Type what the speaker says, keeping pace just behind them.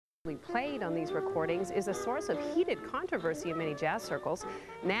Played on these recordings is a source of heated controversy in many jazz circles.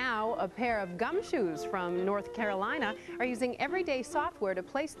 Now, a pair of gumshoes from North Carolina are using everyday software to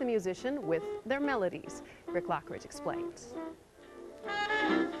place the musician with their melodies. Rick Lockridge explains.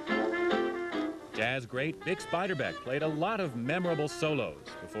 Jazz great Bix Beiderbecke played a lot of memorable solos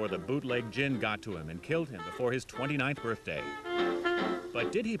before the bootleg gin got to him and killed him before his 29th birthday.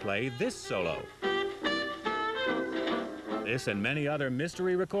 But did he play this solo? This and many other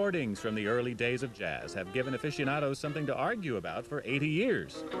mystery recordings from the early days of jazz have given aficionados something to argue about for 80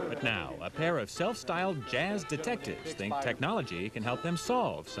 years. But now, a pair of self-styled jazz detectives think technology can help them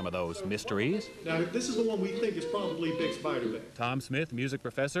solve some of those mysteries. Now, this is the one we think is probably Bix Beiderbecke. Tom Smith, music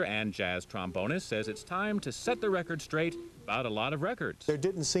professor and jazz trombonist, says it's time to set the record straight about a lot of records. There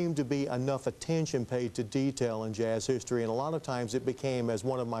didn't seem to be enough attention paid to detail in jazz history, and a lot of times it became, as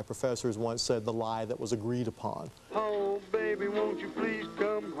one of my professors once said, the lie that was agreed upon. Oh, baby, won't you please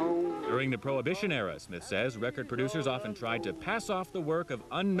come home? During the Prohibition era, Smith says, record producers often tried to pass off the work of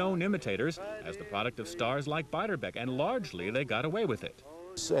unknown imitators as the product of stars like Beiderbecke, and largely they got away with it.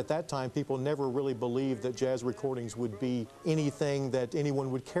 At that time, people never really believed that jazz recordings would be anything that anyone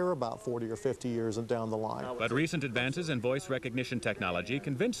would care about 40 or 50 years down the line. But recent advances in voice recognition technology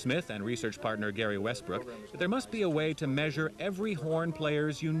convinced Smith and research partner Gary Westbrook that there must be a way to measure every horn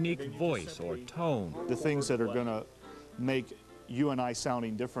player's unique voice or tone. The things that are going to make you and I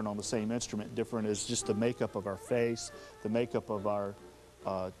sounding different on the same instrument different is just the makeup of our face, the makeup of our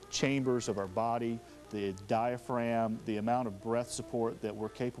chambers of our body, the diaphragm, the amount of breath support that we're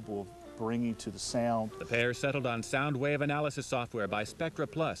capable of bringing to the sound. The pair settled on sound wave analysis software by Spectra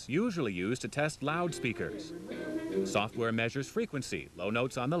Plus, usually used to test loudspeakers. The software measures frequency, low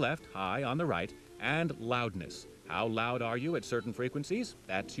notes on the left, high on the right, and loudness. How loud are you at certain frequencies?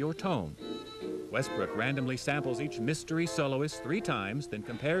 That's your tone. Westbrook randomly samples each mystery soloist 3 times, then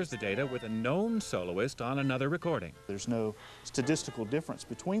compares the data with a known soloist on another recording. There's no statistical difference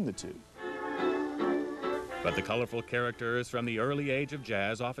between the two. But the colorful characters from the early age of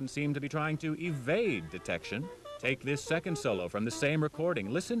jazz often seem to be trying to evade detection. Take this second solo from the same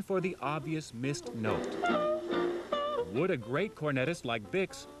recording. Listen for the obvious missed note. Would a great cornetist like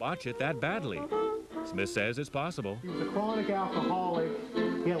Bix botch it that badly? Smith says it's possible. He was a chronic alcoholic.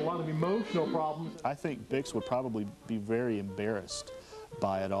 He had a lot of emotional problems. I think Bix would probably be very embarrassed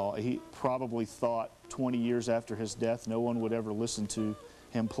by it all. He probably thought 20 years after his death no one would ever listen to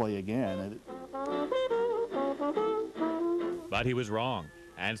him play again. But he was wrong,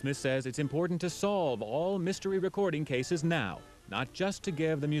 and Smith says it's important to solve all mystery recording cases now, not just to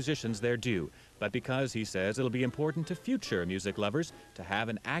give the musicians their due, but because, he says, it'll be important to future music lovers to have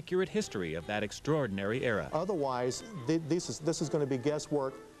an accurate history of that extraordinary era. Otherwise, this is going to be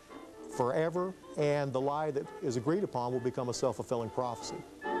guesswork forever, and the lie that is agreed upon will become a self-fulfilling prophecy.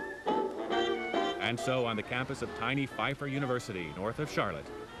 And so, on the campus of tiny Pfeiffer University, north of Charlotte,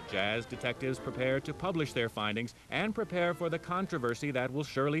 jazz detectives prepare to publish their findings and prepare for the controversy that will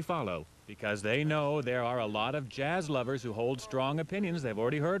surely follow, because they know there are a lot of jazz lovers who hold strong opinions. They've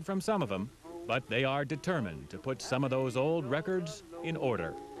already heard from some of them, but they are determined to put some of those old records in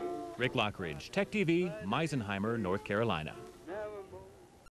order. Rick Lockridge, Tech TV, Meisenheimer, North Carolina.